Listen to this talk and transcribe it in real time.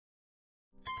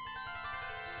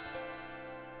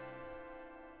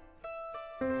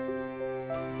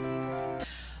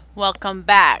Welcome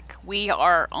back. We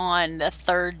are on the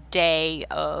third day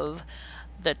of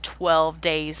the 12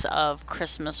 Days of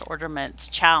Christmas Ornaments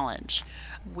Challenge.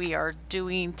 We are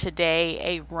doing today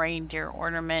a reindeer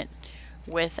ornament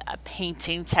with a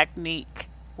painting technique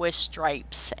with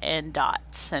stripes and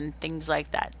dots and things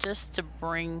like that, just to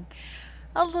bring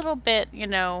a little bit,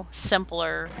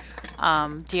 simpler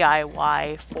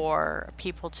DIY for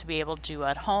people to be able to do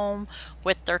at home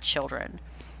with their children.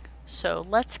 So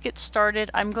let's get started.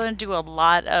 I'm going to do a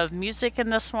lot of music in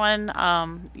this one.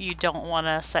 You don't want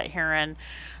to sit here and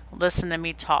listen to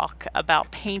me talk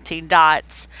about painting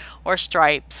dots or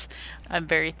stripes. I'm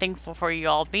very thankful for you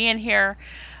all being here.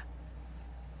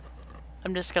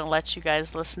 I'm just going to let you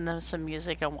guys listen to some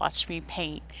music and watch me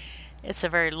paint. It's a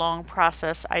very long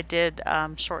process. I did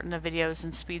shorten the videos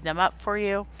and speed them up for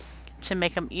you to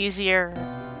make them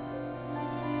easier.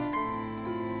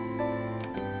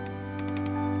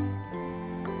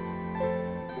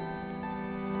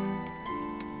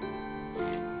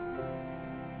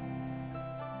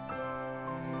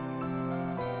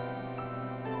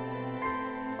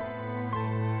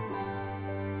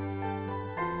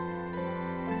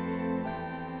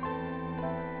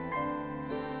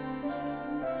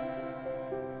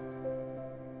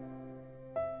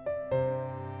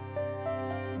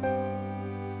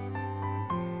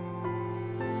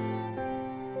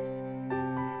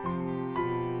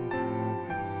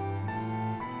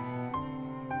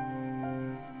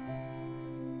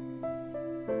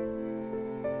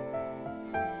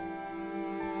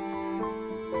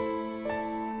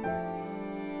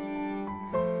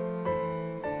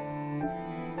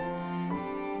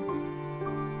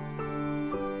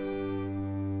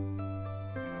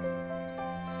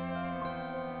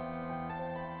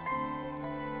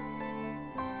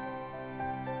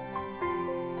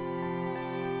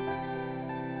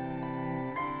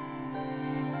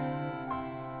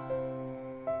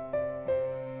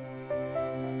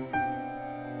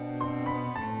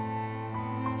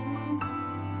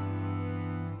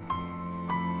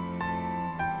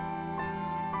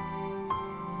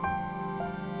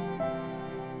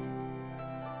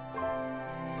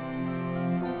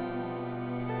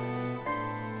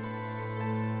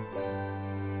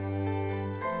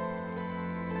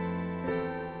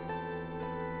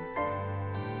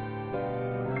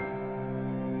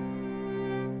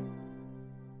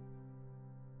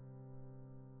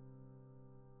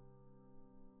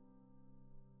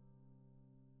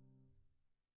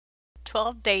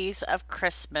 12 Days of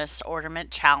Christmas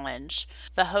Ornament Challenge.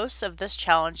 The host of this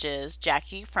challenge is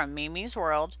Jackie from Mimi's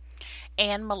World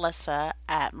and Melissa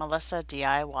at Melissa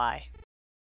DIY.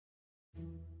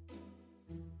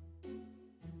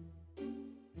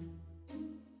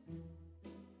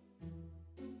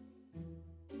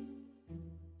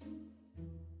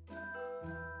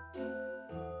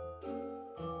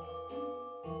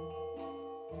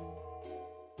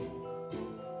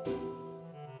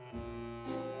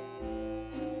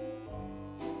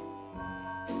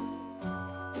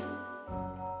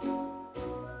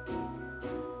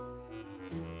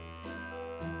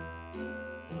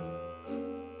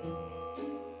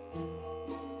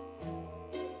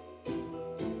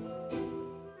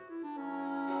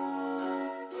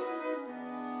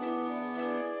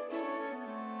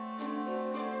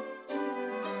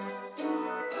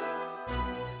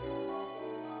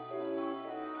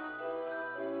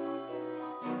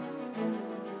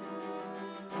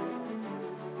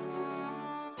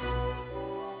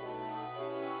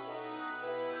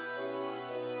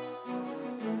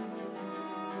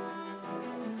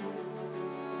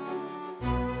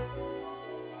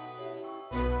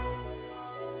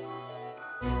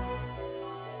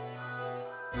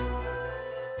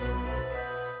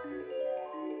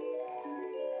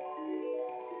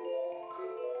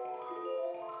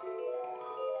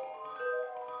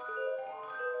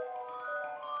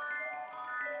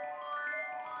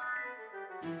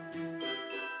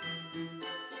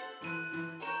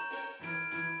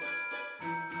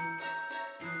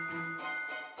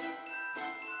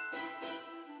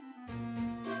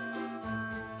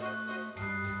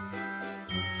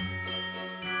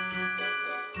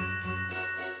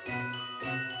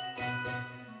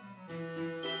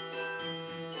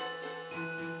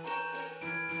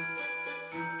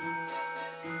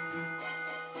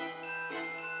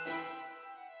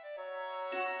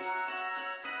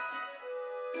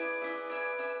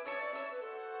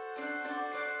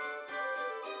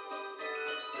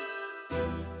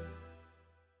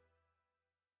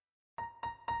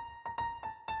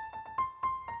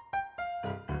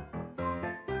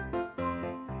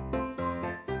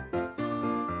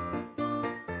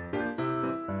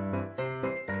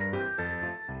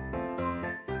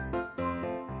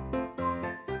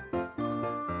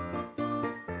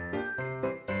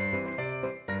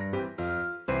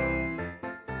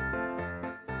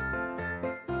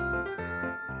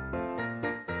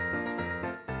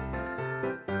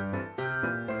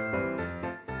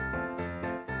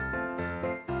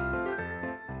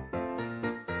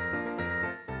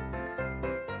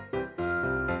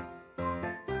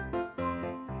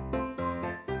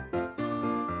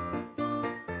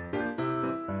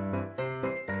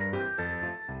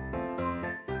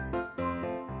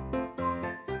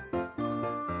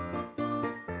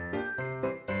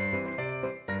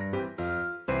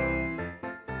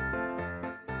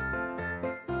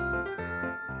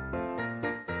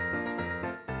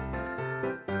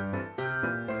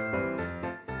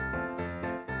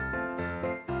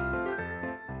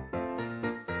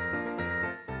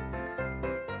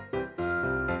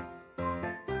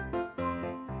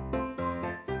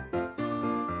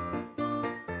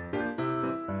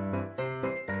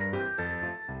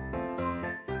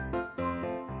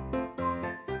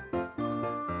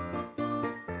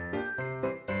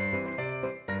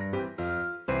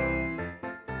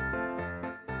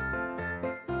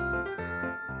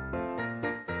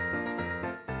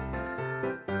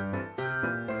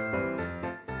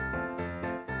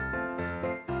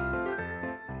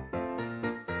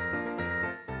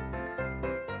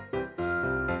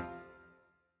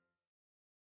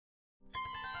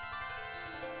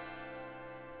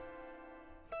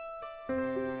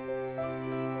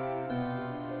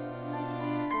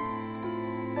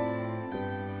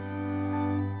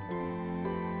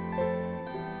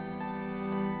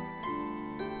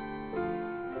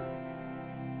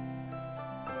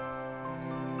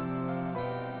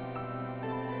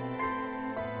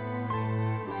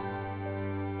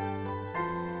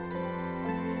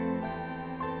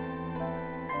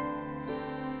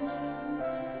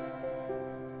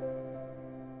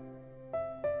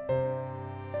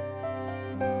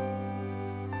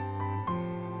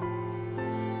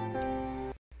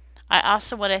 I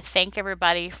also want to thank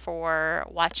everybody for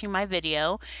watching my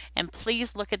video, and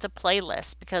please look at the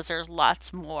playlist because there's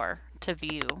lots more to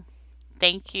view.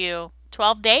 Thank you.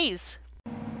 12 days.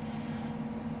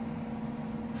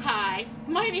 Hi,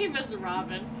 my name is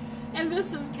Robin, and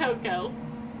this is Coco.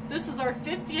 This is our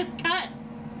 50th cut.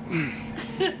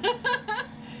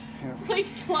 Please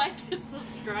like and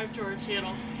subscribe to our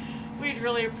channel. We'd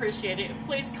really appreciate it.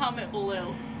 Please comment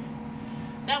below.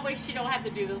 That way she don't have to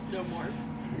do this no more.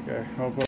 Okay.